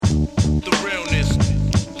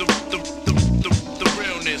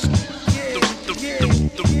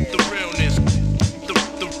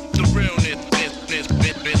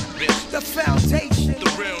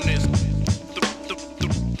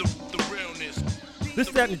This,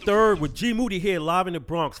 that, and the third with G Moody here live in the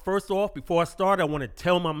Bronx. First off, before I start, I want to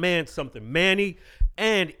tell my man something. Manny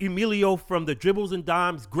and Emilio from the Dribbles and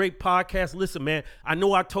Dimes, great podcast. Listen, man, I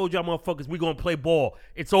know I told y'all motherfuckers we going to play ball.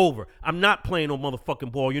 It's over. I'm not playing no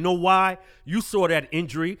motherfucking ball. You know why? You saw that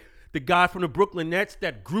injury. The guy from the Brooklyn Nets,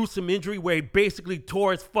 that gruesome injury where he basically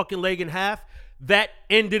tore his fucking leg in half, that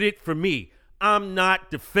ended it for me. I'm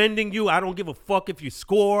not defending you. I don't give a fuck if you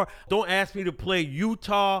score. Don't ask me to play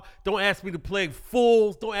Utah. Don't ask me to play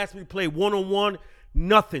fulls. Don't ask me to play one-on-one.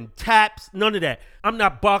 Nothing. Taps. None of that. I'm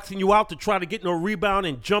not boxing you out to try to get no rebound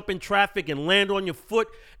and jump in traffic and land on your foot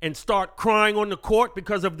and start crying on the court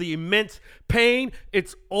because of the immense pain.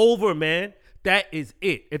 It's over, man. That is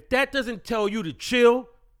it. If that doesn't tell you to chill,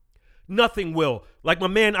 nothing will. Like my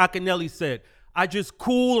man Akinelli said, I just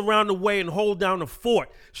cool around the way and hold down the fort.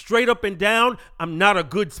 Straight up and down, I'm not a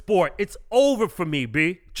good sport. It's over for me,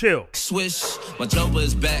 B. Chill. Swish, my jumper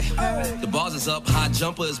is back. The bars is up, high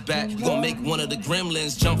jumper is back. You gon' make one of the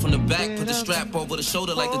gremlins jump from the back. Put the strap over the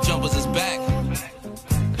shoulder like the jumpers is back.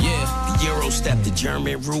 Yeah, the Euro step, the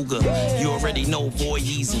German Ruger. You already know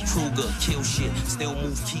Voorhees and Kruger. Kill shit, still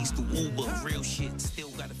move keys to Uber. Real shit, still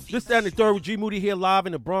gotta feed. This, that, and the third with G Moody here live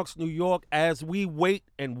in the Bronx, New York. As we wait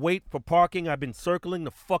for parking, I've been circling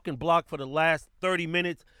the fucking block for the last 30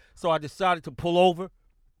 minutes, so I decided to pull over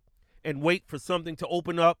and wait for something to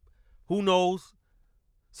open up. Who knows?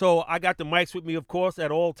 So I got the mics with me, of course,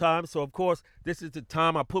 at all times. So, of course, this is the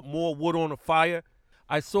time I put more wood on the fire.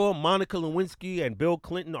 I saw Monica Lewinsky and Bill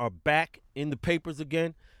Clinton are back in the papers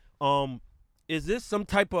again. Is this some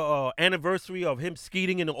type of anniversary of him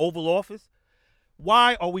skeeting in the Oval Office?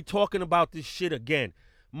 Why are we talking about this shit again?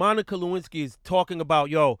 Monica Lewinsky is talking about,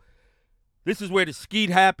 yo, this is where the skeet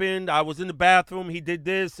happened. I was in the bathroom. He did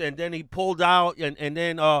this, and then he pulled out, and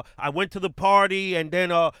then I went to the party, and then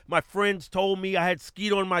my friends told me I had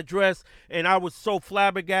skeet on my dress, and I was so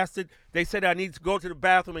flabbergasted. They said I need to go to the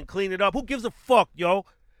bathroom and clean it up. Who gives a fuck, yo?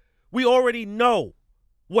 We already know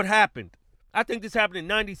what happened. I think this happened in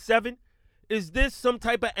 97. Is this some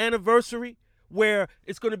type of anniversary where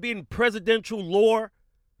it's going to be in presidential lore?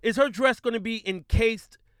 Is her dress going to be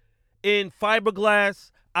encased in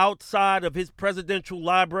fiberglass outside of his presidential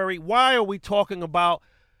library? Why are we talking about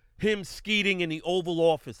him skeeting in the Oval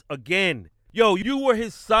Office again? Yo, you were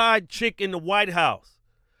his side chick in the White House.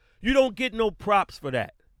 You don't get no props for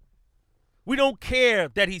that. We don't care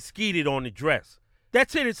that he skeeted on the dress.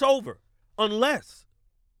 That's it. It's over. Unless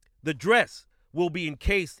the dress will be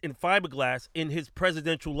encased in fiberglass in his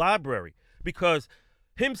presidential library, because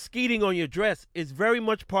him skeeting on your dress is very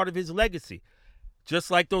much part of his legacy. Just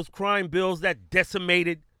like those crime bills that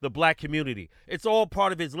decimated the black community. It's all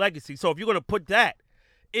part of his legacy. So if you're going to put that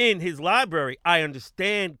in his library, I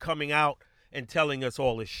understand coming out and telling us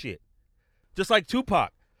all this shit. Just like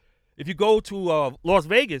Tupac. If you go to Las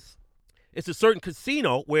Vegas, it's a certain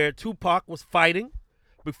casino where Tupac was fighting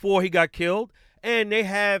before he got killed, and they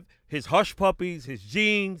have his hush puppies, his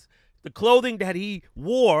jeans, the clothing that he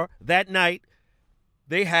wore that night,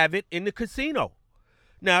 they have it in the casino.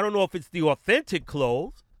 Now, I don't know if it's the authentic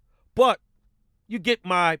clothes, but you get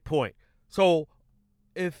my point. So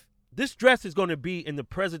if this dress is going to be in the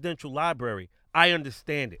presidential library, I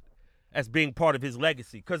understand it as being part of his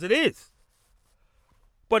legacy, because it is.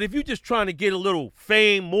 But if you're just trying to get a little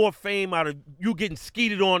fame, more fame out of you getting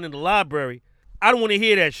skeeted on in the library, I don't want to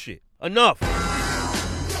hear that shit. Enough.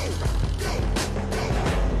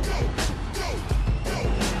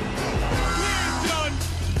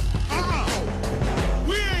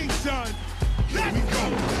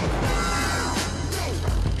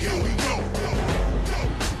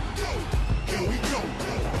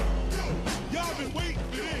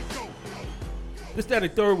 This, that,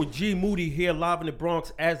 and the third with G Moody here live in the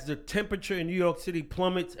Bronx. As the temperature in New York City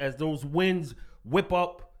plummets, as those winds whip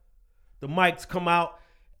up, the mics come out,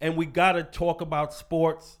 and we got to talk about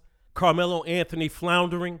sports. Carmelo Anthony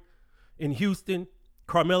floundering in Houston.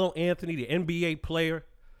 Carmelo Anthony, the NBA player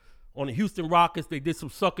on the Houston Rockets, they did some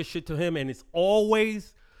sucker shit to him, and it's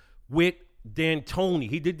always with D'Antoni.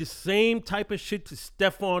 He did the same type of shit to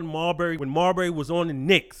Stephon Marbury when Marbury was on the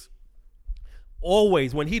Knicks.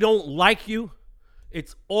 Always, when he don't like you,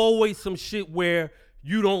 it's always some shit where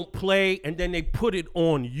you don't play and then they put it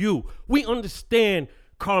on you. We understand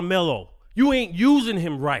Carmelo. You ain't using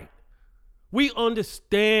him right. We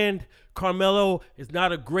understand Carmelo is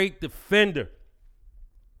not a great defender.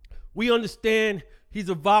 We understand he's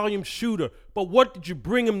a volume shooter. But what did you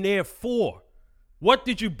bring him there for? What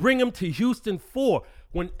did you bring him to Houston for?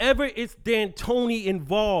 Whenever it's D'Antoni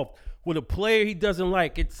involved with a player he doesn't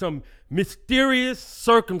like, it's some mysterious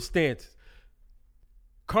circumstances.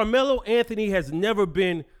 Carmelo Anthony has never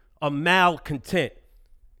been a malcontent.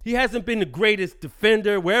 He hasn't been the greatest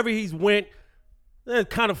defender. Wherever he's went,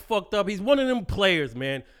 kind of fucked up. He's one of them players,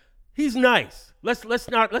 man. He's nice. Let's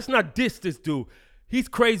not diss this dude. He's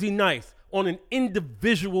crazy nice on an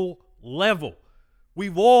individual level.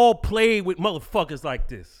 We've all played with motherfuckers like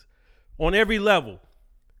this on every level.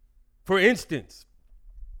 For instance,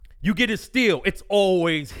 you get a steal, it's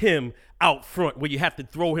always him out front where you have to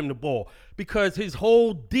throw him the ball because his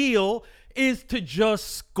whole deal is to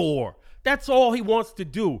just score. That's all he wants to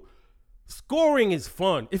do. Scoring is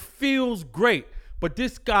fun. It feels great. But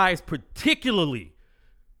this guy is particularly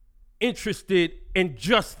interested in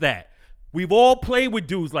just that. We've all played with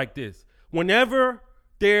dudes like this. Whenever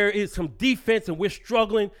there is some defense and we're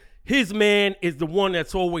struggling, his man is the one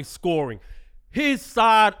that's always scoring. His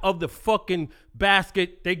side of the fucking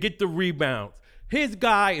basket, they get the rebounds. His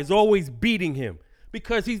guy is always beating him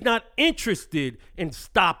because he's not interested in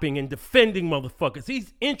stopping and defending motherfuckers.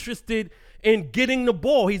 He's interested in getting the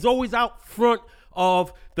ball. He's always out front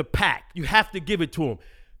of the pack. You have to give it to him.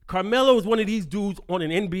 Carmelo is one of these dudes on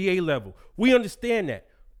an NBA level. We understand that.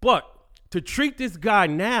 But to treat this guy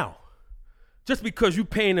now, just because you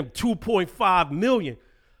paying him $2.5 million,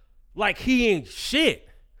 like he ain't shit,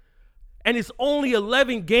 and it's only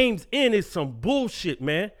 11 games in, is some bullshit,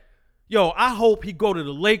 man. Yo, I hope he go to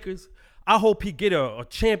the Lakers. I hope he get a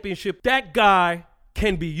championship. That guy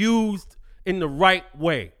can be used in the right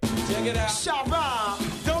way. Check it out.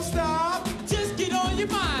 Shabba, don't stop. Just get on your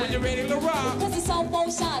mind when you're ready to rock. Cause the sun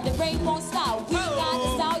won't shine, the rain won't stop. We got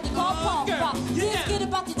the style you call punk rock. Let's get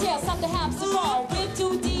about the jail, stop to have some fun. With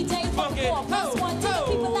two DJs on the floor. Plus one to the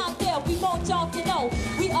people out there, we want y'all to know.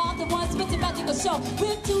 We are the ones with the magical show.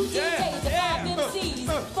 With two DJs and 5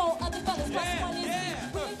 MCs. 4 other fellas plus one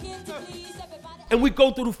MC. We're here to please everybody. And we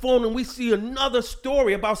go through the phone and we see another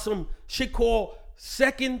story about some shit called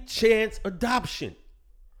second chance adoption.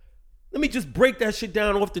 Let me just break that shit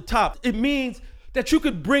down off the top. It means that you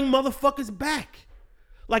could bring motherfuckers back.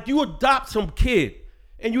 Like you adopt some kid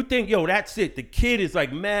and you think, yo, that's it. The kid is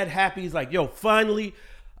like mad happy. He's like, yo, finally,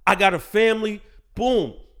 I got a family.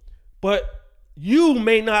 Boom. But you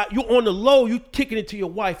may not, you on the low, you kicking it to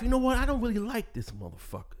your wife. You know what? I don't really like this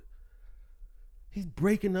motherfucker. He's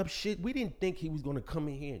breaking up shit. We didn't think he was going to come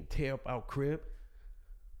in here and tear up our crib.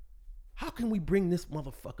 How can we bring this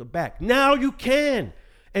motherfucker back? Now you can.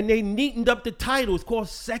 And they neatened up the title. It's called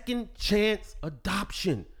Second Chance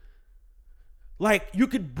Adoption. Like, you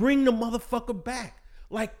could bring the motherfucker back.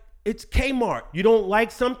 Like, it's Kmart. You don't like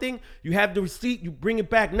something, you have the receipt, you bring it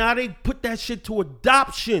back. Now they put that shit to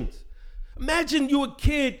adoptions. Imagine you a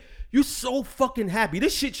kid, you so fucking happy.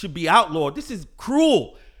 This shit should be outlawed. This is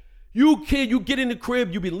cruel. You kid, you get in the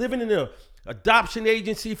crib, you be living in a adoption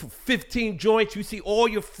agency for 15 joints. You see all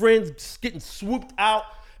your friends getting swooped out.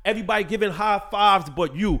 Everybody giving high fives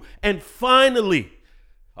but you. And finally,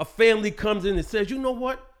 a family comes in and says, you know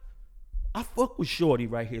what? I fuck with Shorty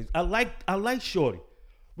right here. I like Shorty.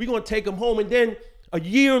 We're going to take him home. And then a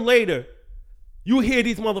year later, you hear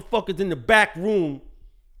these motherfuckers in the back room,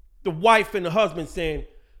 the wife and the husband saying,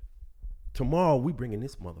 tomorrow we bringing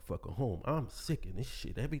this motherfucker home. I'm sick of this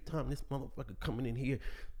shit. Every time this motherfucker coming in here,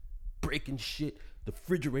 breaking shit. The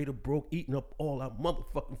refrigerator broke, eating up all our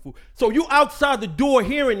motherfucking food. So you outside the door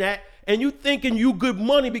hearing that, and you thinking you good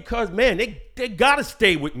money because, man, they gotta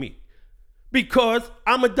stay with me because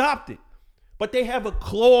I'm adopted. But they have a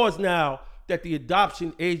clause now that the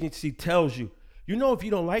adoption agency tells you, you know, if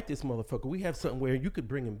you don't like this motherfucker, we have something where you could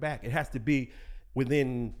bring him back. It has to be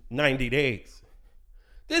within 90 days.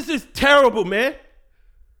 This is terrible, man.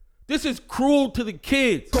 This is cruel to the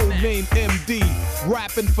kids. Codename MD,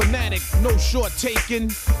 rapping fanatic, no short taking.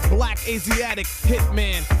 Black Asiatic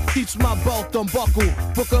hitman, keeps my belt unbuckled.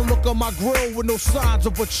 Book a look on my grill with no signs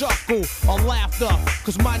of a chuckle or laughter.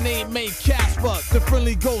 Cause my name ain't Casper, the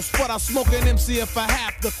friendly ghost. But I smoke an MC if I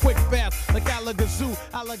have the quick fast like Alakazoo,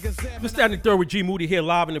 Alakazam. This Standing Third with G Moody here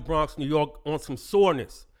live in the Bronx, New York on some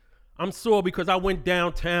soreness. I'm sore because I went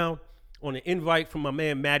downtown on an invite from my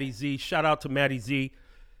man Matty Z. Shout out to Matty Z.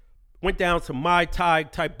 Went down to Muay Thai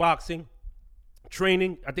type boxing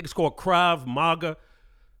training. I think it's called Krav Maga.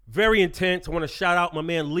 Very intense. I want to shout out my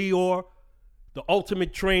man Lior, the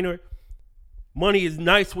ultimate trainer. Money is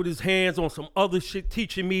nice with his hands on some other shit,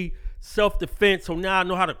 teaching me self-defense. So now I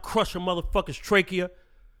know how to crush a motherfucker's trachea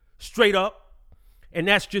straight up. And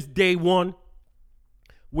that's just day one.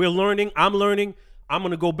 We're learning. I'm learning. I'm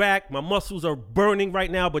going to go back. My muscles are burning right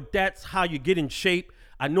now, but that's how you get in shape.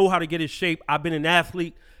 I know how to get in shape. I've been an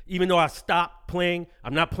athlete. Even though I stopped playing,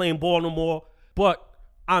 I'm not playing ball no more, but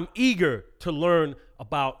I'm eager to learn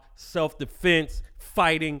about self-defense,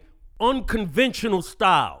 fighting, unconventional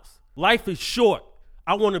styles. Life is short.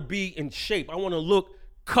 I want to be in shape. I want to look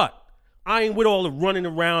cut. I ain't with all the running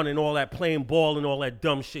around and all that playing ball and all that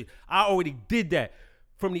dumb shit. I already did that.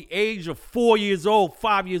 From the age of 4 years old,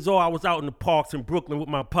 5 years old, I was out in the parks in Brooklyn with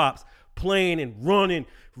my pops, playing and running,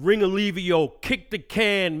 ring alivio, kick the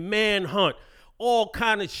can, manhunt, all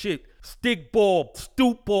kind of shit. Stick ball,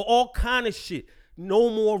 stoop ball, all kind of shit. No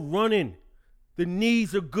more running. The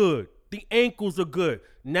knees are good. The ankles are good.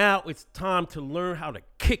 Now it's time to learn how to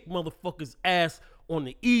kick motherfuckers' ass on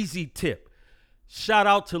the easy tip. Shout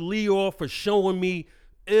out to Leo for showing me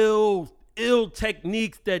ill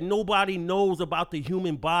techniques that nobody knows about the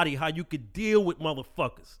human body, how you could deal with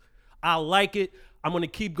motherfuckers. I like it. I'm going to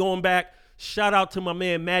keep going back. Shout out to my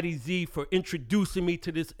man Matty Z for introducing me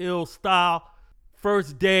to this ill style.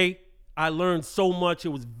 First day, I learned so much. It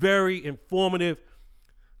was very informative.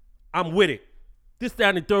 I'm with it. This, that,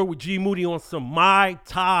 and the third with G Moody on some Muay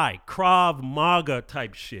Thai, Krav Maga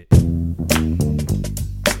type shit.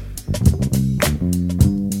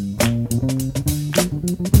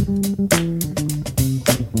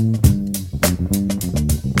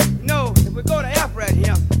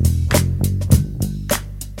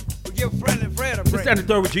 This and the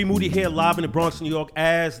third with G Moody here live in the Bronx, New York.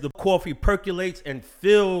 As the coffee percolates and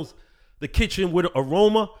fills the kitchen with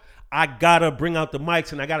aroma, I gotta bring out the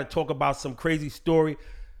mics and I gotta talk about some crazy story.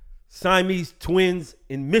 Siamese twins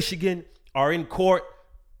in Michigan are in court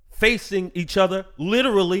facing each other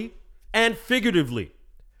literally and figuratively.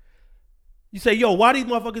 You say, yo, why these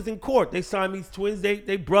motherfuckers in court? They Siamese twins,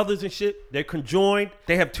 they brothers and shit. They're conjoined.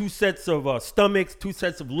 They have two sets of stomachs, two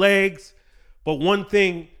sets of legs. But one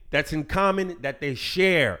thing that's in common that they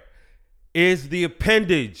share is the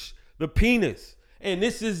appendage, the penis. And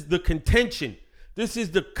this is the contention. This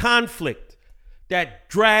is the conflict that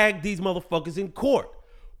dragged these motherfuckers in court.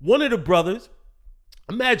 One of the brothers,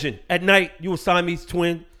 imagine at night you a Siamese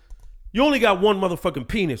twin. You only got one motherfucking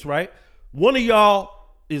penis, right? One of y'all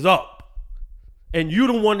is up. And you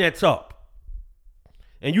the one that's up.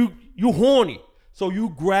 And you horny. So you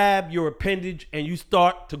grab your appendage and you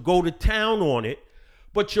start to go to town on it.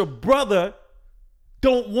 But your brother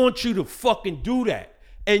don't want you to fucking do that.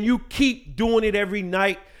 And you keep doing it every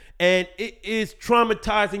night. And it is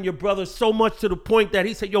traumatizing your brother so much to the point that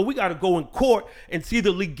he said, yo, we got to go in court and see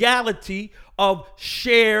the legality of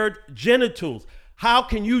shared genitals. How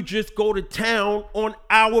can you just go to town on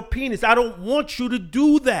our penis? I don't want you to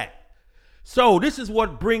do that. So this is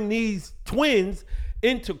what bring these twins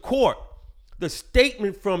into court. The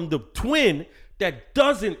statement from the twin that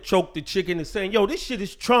doesn't choke the chicken is saying, yo, this shit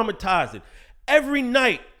is traumatizing. Every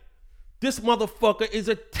night, this motherfucker is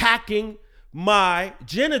attacking my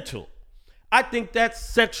genital. I think that's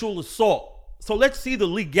sexual assault. So let's see the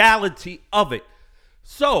legality of it.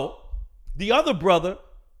 So the other brother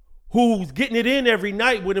who's getting it in every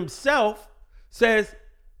night with himself says,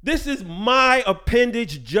 this is my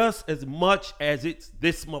appendage just as much as it's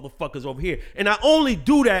this motherfucker's over here. And I only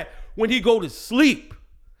do that when he go to sleep.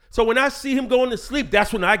 So when I see him going to sleep,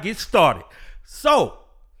 that's when I get started. So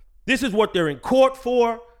this is what they're in court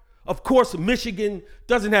for. Of course, Michigan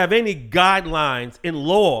doesn't have any guidelines in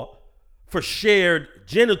law for shared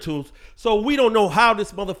genitals. So we don't know how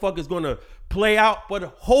this motherfucker is going to play out, but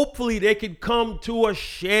hopefully they can come to a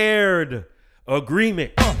shared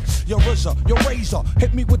agreement. Your RZA, your razor,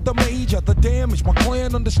 hit me with the major. The damage, my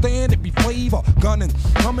clan understand it be flavor. Gunning,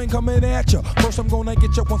 coming at ya. First I'm gonna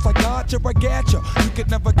get ya, once I got ya, I got ya. You could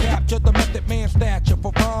never capture the method man stature.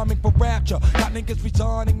 For rhyming, for rapture. Got niggas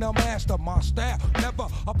resigning, now master my style. Never,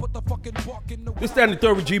 I put the fucking buck in the... This, that, and the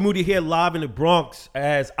third with G Moody here live in the Bronx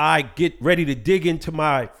as I get ready to dig into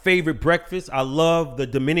my favorite breakfast. I love the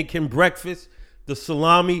Dominican breakfast, the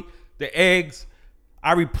salami, the eggs.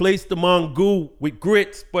 I replaced the mangou with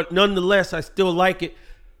grits, but nonetheless, I still like it.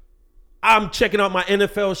 I'm checking out my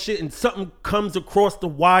NFL shit and something comes across the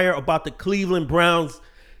wire about the Cleveland Browns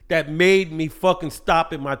that made me fucking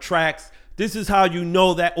stop in my tracks. This is how you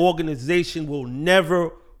know that organization will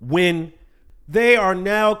never win. They are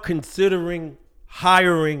now considering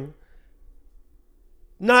hiring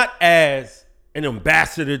not as an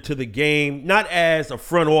ambassador to the game, not as a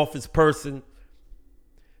front office person.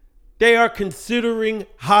 They are considering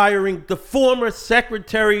hiring the former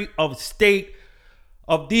Secretary of State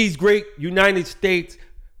of these great United States,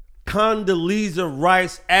 Condoleezza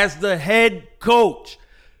Rice, as the head coach.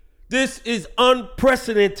 This is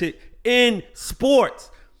unprecedented in sports.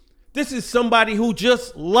 This is somebody who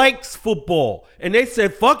just likes football. And they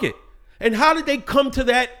said, fuck it. And how did they come to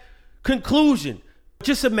that conclusion?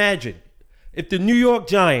 Just imagine if the New York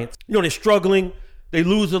Giants, they're struggling, they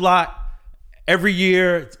lose a lot. Every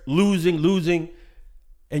year, it's losing,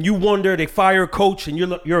 and you wonder, they fire a coach, and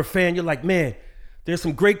you're a fan, you're like, man, There's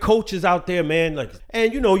some great coaches out there, man.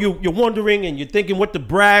 And you're wondering and you're thinking what the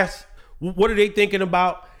brass, what are they thinking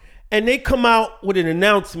about? And they come out with an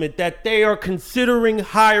announcement that they are considering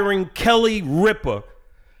hiring Kelly Ripa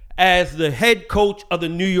as the head coach of the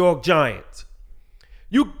New York Giants.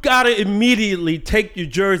 You gotta immediately take your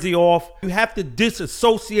jersey off. You have to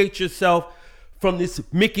disassociate yourself from this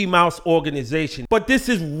Mickey Mouse organization. But this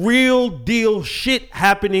is real deal shit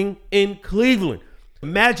happening in Cleveland.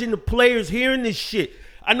 Imagine the players hearing this shit.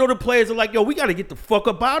 I know the players are like, yo, we gotta get the fuck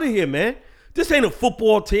up out of here, man. This ain't a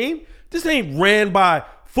football team. This ain't ran by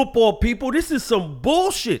football people. This is some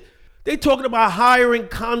bullshit. They talking about hiring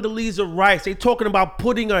Condoleezza Rice. They talking about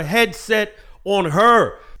putting a headset on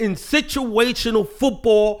her. In situational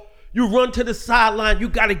football, you run to the sideline, you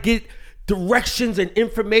gotta get directions and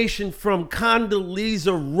information from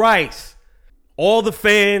Condoleezza Rice. All the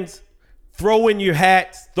fans, throw in your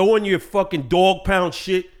hats, throw in your fucking dog pound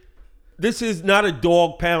shit. This is not a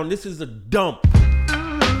dog pound, this is a dump.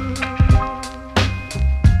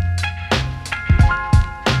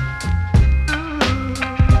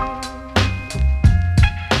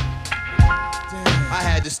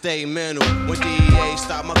 Stay mental. When DEA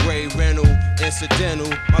stopped my grade rental, incidental.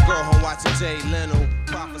 My girl home watching Jay Leno.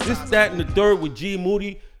 This, that, and the third with G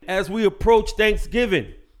Moody. As we approach Thanksgiving,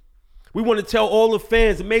 we want to tell all the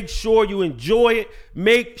fans, make sure you enjoy it.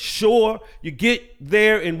 Make sure you get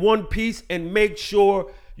there in one piece and make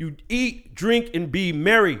sure you eat, drink, and be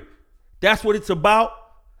merry. That's what it's about.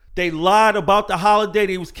 They lied about the holiday.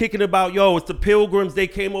 They was kicking about, yo, it's the Pilgrims. They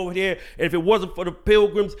came over here. And if it wasn't for the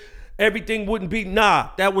Pilgrims, everything wouldn't be. Nah,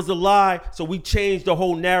 that was a lie. So we changed the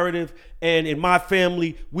whole narrative. And in my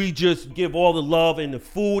family, we just give all the love and the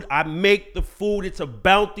food. I make the food. It's a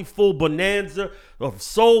bountiful bonanza of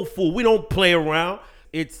soul food. We don't play around.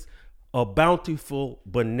 It's a bountiful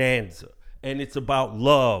bonanza. And it's about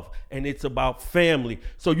love. And it's about family.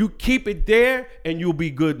 So you keep it there and you'll be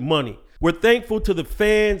good money. We're thankful to the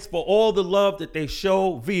fans for all the love that they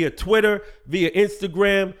show via Twitter, via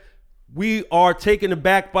Instagram. We are taken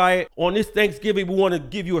aback by it. On this Thanksgiving, we want to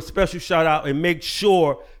give you a special shout out and make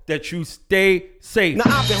sure that you stay safe. Now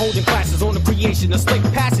I've been holding classes on the creation of slick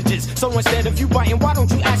passages. So instead of you biting, why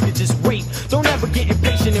don't you ask it, just wait. Don't ever get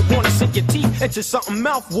impatient and want to sink your teeth into something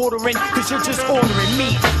mouth-watering, cause you're just ordering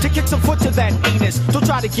me to kick some foot to that anus. Don't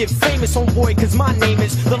try to get famous, homeboy, cause my name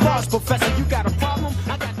is the Lost Professor. You got a problem?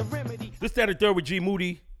 I got the remedy. This, that, and third with G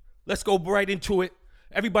Moody. Let's go right into it.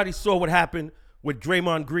 Everybody saw what happened with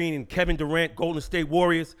Draymond Green and Kevin Durant, Golden State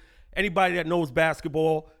Warriors. Anybody that knows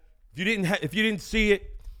basketball, if you didn't see it,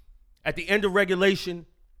 at the end of regulation,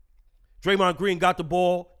 Draymond Green got the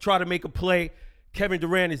ball, tried to make a play. Kevin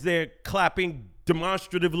Durant is there clapping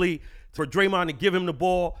demonstratively for Draymond to give him the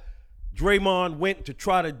ball. Draymond went to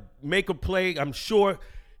try to make a play. I'm sure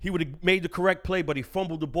he would have made the correct play, but he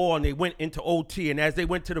fumbled the ball and they went into OT. And as they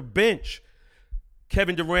went to the bench,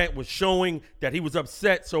 Kevin Durant was showing that he was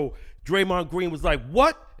upset. So Draymond Green was like,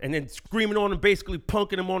 what? And then screaming on him, basically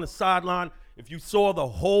punking him on the sideline. If you saw the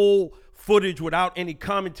whole footage without any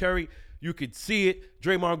commentary, you could see it.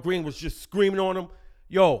 Draymond Green was just screaming on him.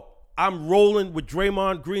 Yo, I'm rolling with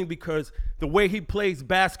Draymond Green because the way he plays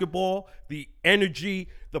basketball, the energy,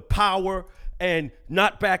 the power, and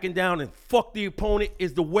not backing down and fuck the opponent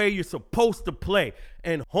is the way you're supposed to play.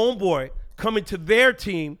 And homeboy coming to their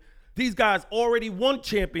team, these guys already won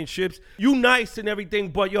championships. You nice and everything,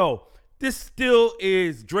 but yo, this still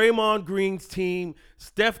is Draymond Green's team,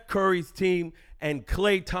 Steph Curry's team, and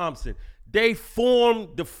Klay Thompson. They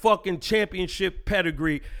formed the fucking championship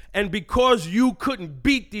pedigree. And because you couldn't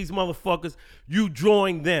beat these motherfuckers, you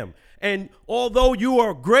joined them. And although you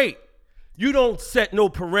are great, you don't set no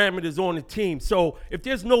parameters on the team. So if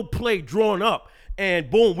there's no play drawn up and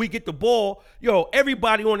boom, we get the ball, yo,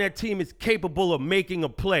 everybody on that team is capable of making a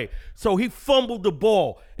play. So he fumbled the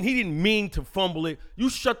ball and he didn't mean to fumble it. You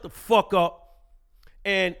shut the fuck up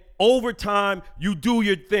and overtime, you do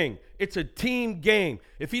your thing. It's a team game.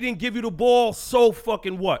 If he didn't give you the ball, so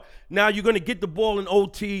fucking what? Now you're going to get the ball in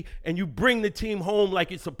OT and you bring the team home like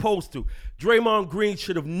you're supposed to. Draymond Green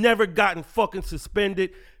should have never gotten fucking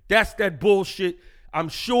suspended. That's that bullshit. I'm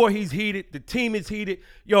sure he's heated. The team is heated.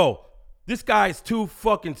 Yo, this guy is too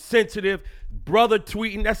fucking sensitive. Brother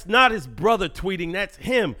tweeting. That's not his brother tweeting. That's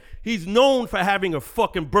him. He's known for having a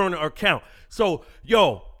fucking burner account. So,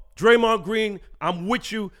 yo, Draymond Green, I'm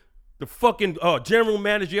with you. The fucking general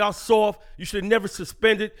manager, y'all soft. You should have never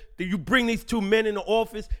suspended. You bring these two men in the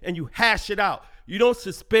office and you hash it out. You don't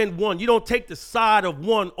suspend one. You don't take the side of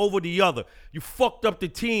one over the other. You fucked up the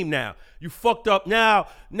team now. You fucked up now.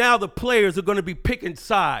 Now the players are going to be picking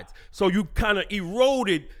sides. So you kind of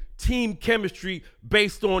eroded team chemistry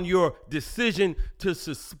based on your decision to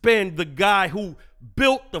suspend the guy who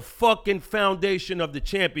built the fucking foundation of the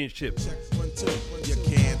championship. You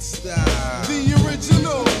can't stop. The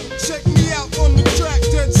original. Check me out on the track,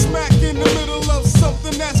 dead smack in the middle of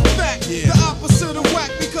something that's fact. Yeah. The opposite of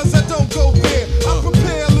whack because I don't go there. I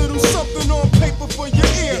prepare a little something on paper for your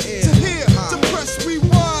ear. To hear, to press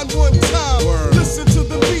rewind one time. Word. Listen to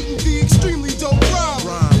the beat and the extremely dope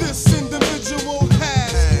rhyme. This individual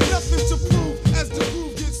has nothing to prove as the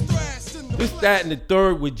groove gets thrashed in the This, that, and the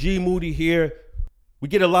third with G Moody here. We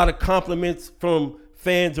get a lot of compliments from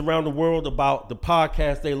fans around the world about the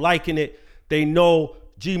podcast. They liking it. They know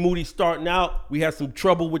G Moody starting out. We had some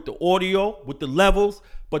trouble with the audio, with the levels,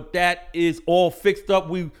 but that is all fixed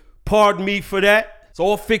up. Pardon me for that. It's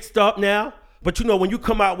all fixed up now. But you know, when you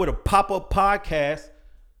come out with a pop-up podcast,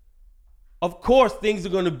 of course things are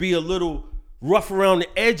going to be a little rough around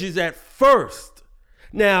the edges at first.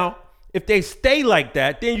 Now, if they stay like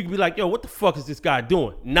that, then you can be like, yo, what the fuck is this guy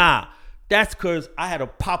doing? Nah, that's because I had a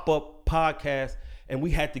pop-up podcast and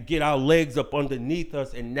we had to get our legs up underneath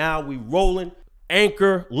us, and now we rolling.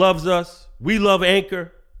 Anchor loves us. We love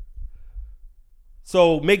Anchor.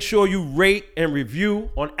 So make sure you rate and review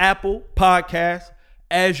on Apple Podcasts,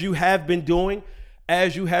 as you have been doing,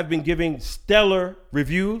 as you have been giving stellar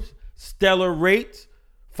reviews, stellar rates,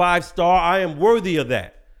 5-star. I am worthy of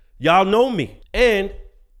that. Y'all know me. And a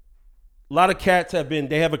lot of cats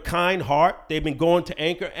they have a kind heart. They've been going to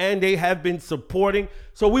Anchor and they have been supporting.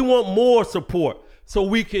 So we want more support so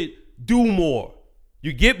we could do more.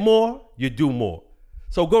 You get more, you do more.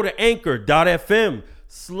 So go to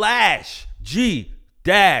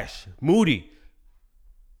anchor.fm/G-Moody.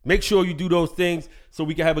 Make sure you do those things so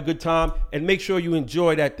we can have a good time, and make sure you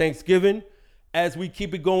enjoy that Thanksgiving as we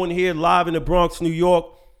keep it going here live in the Bronx, New York.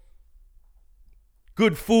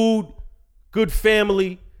 Good food, good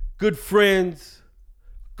family, good friends,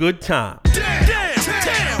 good time.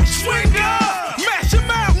 Damn, swing up, mash him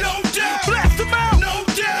out, no doubt, blast him out, no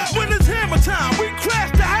doubt. When it's hammer time, we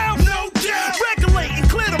crash the house, no doubt. Regulate and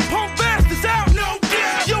clear the punk bastards out, no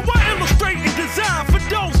doubt. Yo, I illustrate and design for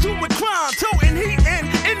those doing crime, toting heat and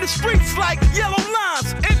in the streets like yellow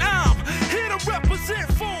lines. And I'm here to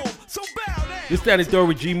represent for 'em, so bow down. This, that, and third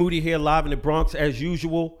with G Moody here live in the Bronx as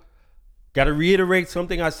usual. Got to reiterate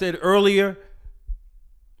something I said earlier.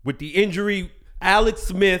 With the injury, Alex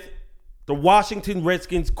Smith, the Washington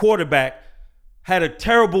Redskins quarterback, had a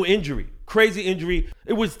terrible injury, crazy injury.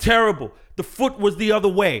 It was terrible. The foot was the other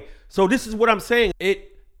way. So this is what I'm saying.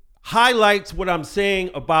 It highlights what I'm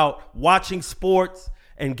saying about watching sports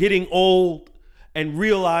and getting old and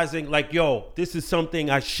realizing like, yo, this is something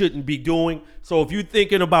I shouldn't be doing. So if you're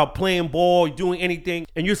thinking about playing ball, doing anything,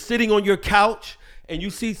 and you're sitting on your couch and you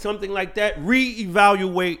see something like that,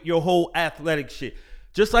 reevaluate your whole athletic shit.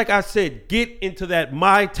 Just like I said, get into that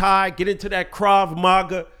Muay Thai, get into that Krav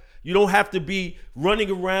Maga. You don't have to be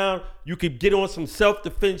running around. You could get on some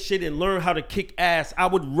self-defense shit and learn how to kick ass. I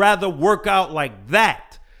would rather work out like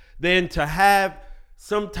that than to have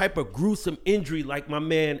some type of gruesome injury like my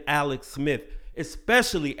man Alex Smith,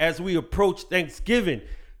 especially as we approach Thanksgiving.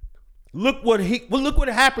 Look what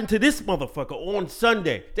happened to this motherfucker on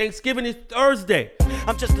Sunday. Thanksgiving is Thursday.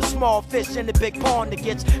 I'm just a small fish in the big pond that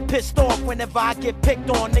gets pissed off whenever I get picked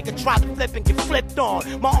on. Nigga try to flip and get flipped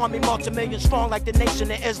on. My army multi-million strong like the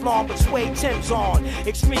Nation of Islam, but suede Tim's on.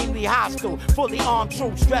 Extremely hostile, fully armed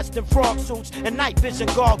troops dressed in frog suits and night vision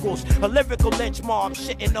goggles. A lyrical lynch mob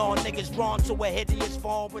shitting on niggas drawn to a hideous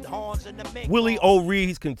form with horns and the mink. Willie O'Ree,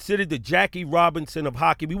 he's considered the Jackie Robinson of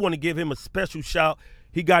hockey. We want to give him a special shout.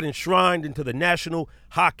 He got enshrined into the National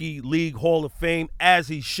Hockey League Hall of Fame, as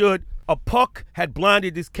he should. A puck had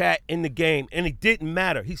blinded this cat in the game, and it didn't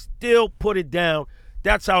matter. He still put it down.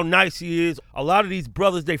 That's how nice he is. A lot of these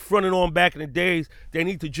brothers, they fronted on back in the days, they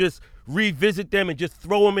need to just revisit them and just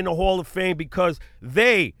throw them in the Hall of Fame because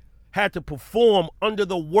they had to perform under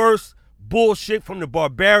the worst bullshit from the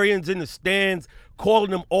barbarians in the stands,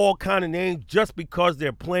 calling them all kind of names just because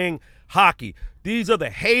they're playing hockey. These are the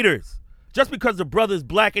haters. Just because the brother's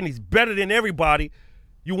black and he's better than everybody,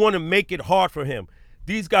 you want to make it hard for him.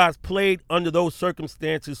 These guys played under those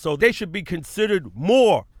circumstances, so they should be considered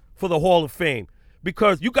more for the Hall of Fame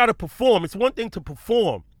because you got to perform. It's one thing to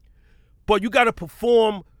perform, but you got to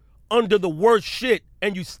perform under the worst shit,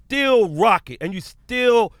 and you still rock it, and you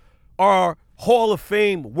still are Hall of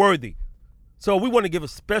Fame worthy. So we want to give a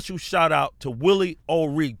special shout out to Willie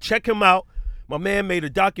O'Ree. Check him out. My man made a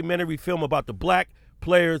documentary film about the black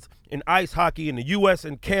players in ice hockey in the U.S.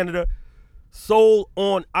 and Canada. Soul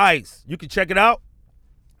on Ice. You can check it out.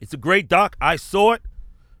 It's a great doc. I saw it.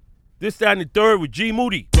 This, that, and the third with G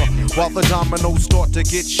Moody. while the dominoes start to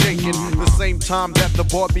get shaken. The same time that the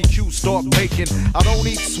barbecue start baking. I don't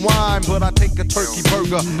eat swine, but I take a turkey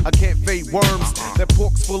burger. I can't fade worms, that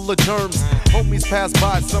pork's full of germs. Homies pass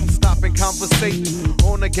by, some stop and conversate.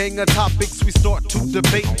 On a gang of topics, we start to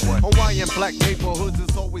debate. Hawaiian black neighborhoods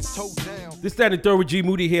is always towed down. This, that, and third with G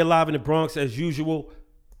Moody here live in the Bronx as usual.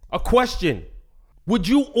 A question. Would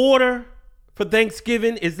you order for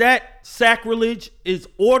Thanksgiving? Is that sacrilege? Is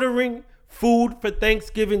ordering food for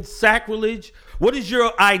Thanksgiving sacrilege? What is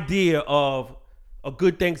your idea of a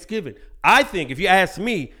good Thanksgiving? I think, if you ask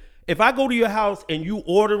me, if I go to your house and you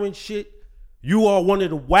ordering shit, you are one of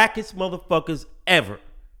the wackest motherfuckers ever.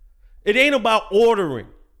 It ain't about ordering.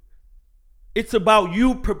 It's about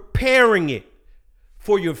you preparing it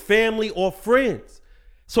for your family or friends.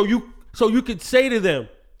 So you could say to them,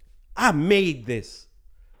 I made this.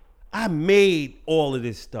 I made all of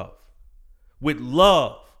this stuff with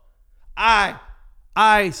love.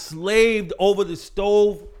 I slaved over the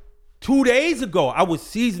stove 2 days ago. I was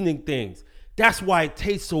seasoning things. That's why it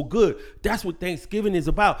tastes so good. That's what Thanksgiving is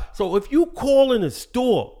about. So if you call in a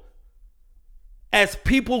store as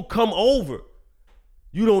people come over,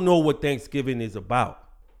 you don't know what Thanksgiving is about.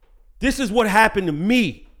 This is what happened to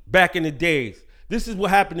me back in the days. This is what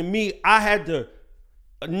happened to me. I had a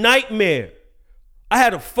nightmare. I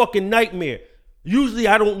had a fucking nightmare. Usually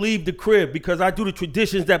I don't leave the crib because I do the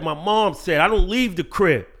traditions that my mom said. I don't leave the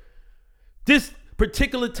crib. This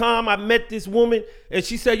particular time I met this woman and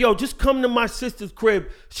she said, yo, just come to my sister's crib.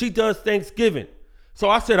 She does Thanksgiving. So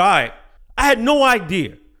I said, all right. I had no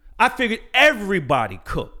idea. I figured everybody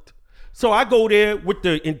cooked. So I go there with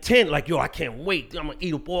the intent like, yo, I can't wait. I'm gonna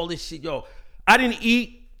eat up all this shit, yo. I didn't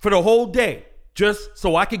eat for the whole day just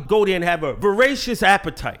so I could go there and have a voracious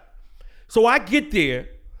appetite. So I get there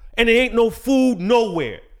and there ain't no food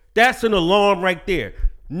nowhere. That's an alarm right there.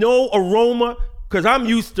 No aroma, because I'm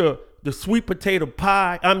used to the sweet potato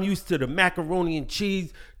pie. I'm used to the macaroni and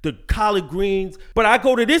cheese, the collard greens. But I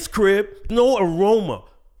go to this crib, no aroma.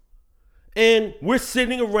 And we're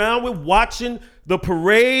sitting around, we're watching the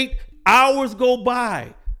parade. Hours go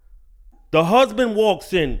by. The husband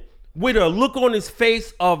walks in with a look on his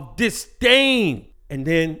face of disdain. And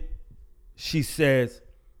then she says,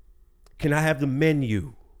 can I have the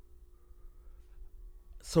menu?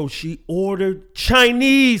 So she ordered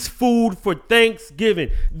Chinese food for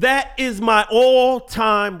Thanksgiving. That is my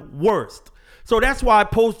all-time worst. So that's why I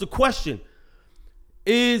posed the question.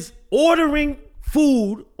 Is ordering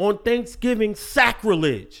food on Thanksgiving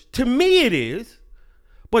sacrilege? To me it is,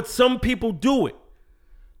 but some people do it.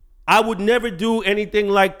 I would never do anything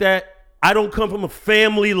like that. I don't come from a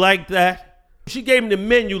family like that. She gave me the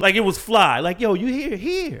menu like it was fly. Like, yo, you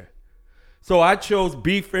here. So I chose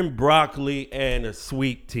beef and broccoli and a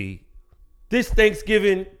sweet tea. This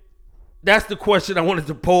Thanksgiving, that's the question I wanted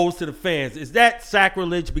to pose to the fans. Is that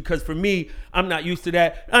sacrilege? Because for me, I'm not used to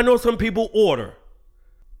that. I know some people order.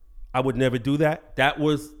 I would never do that.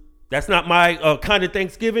 That's not my kind of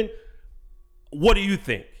Thanksgiving. What do you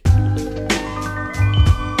think?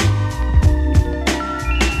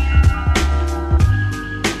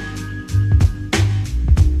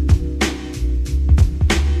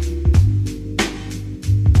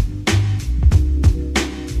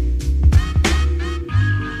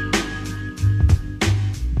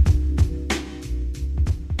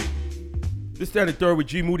 This, that, and third with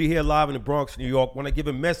G Moody here live in the Bronx, New York. Want to give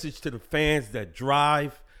a message to the fans that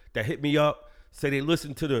drive, that hit me up, say they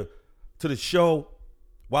listen to the show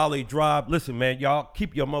while they drive. Listen, man, y'all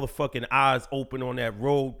keep your motherfucking eyes open on that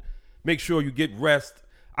road. Make sure you get rest.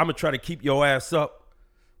 I'm going to try to keep your ass up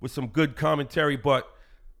with some good commentary, but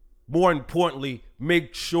more importantly,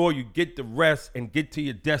 make sure you get the rest and get to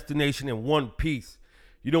your destination in one piece.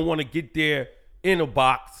 You don't want to get there in a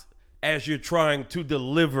box as you're trying to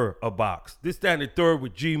deliver a box. This, that, and the third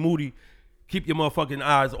with G Moody. Keep your motherfucking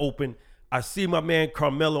eyes open. I see my man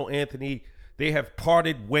Carmelo Anthony. They have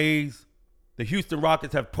parted ways. The Houston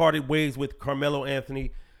Rockets have parted ways with Carmelo Anthony.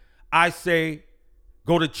 I say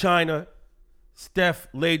go to China. Steph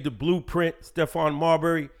laid the blueprint. Stephon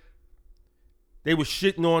Marbury. They were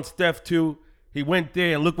shitting on Steph too. He went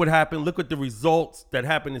there and look what happened. Look at the results that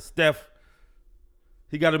happened to Steph.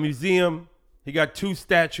 He got a museum. He got 2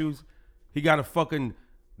 statues. He got a fucking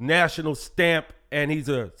national stamp, and he's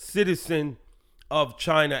a citizen of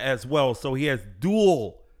China as well. So he has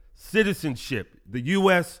dual citizenship, the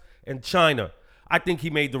U.S. and China. I think he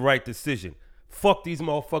made the right decision. Fuck these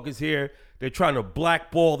motherfuckers here. They're trying to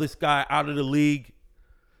blackball this guy out of the league.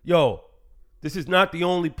 Yo, this is not the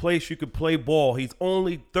only place you could play ball. He's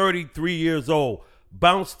only 33 years old.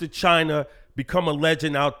 Bounce to China, become a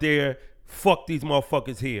legend out there. Fuck these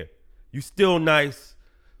motherfuckers here. You still nice.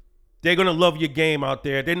 They're going to love your game out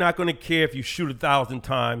there. They're not going to care if you shoot 1,000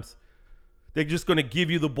 times. They're just going to give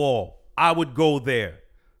you the ball. I would go there.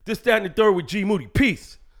 This, that, and the third with G Moody.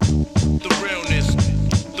 Peace. The realness.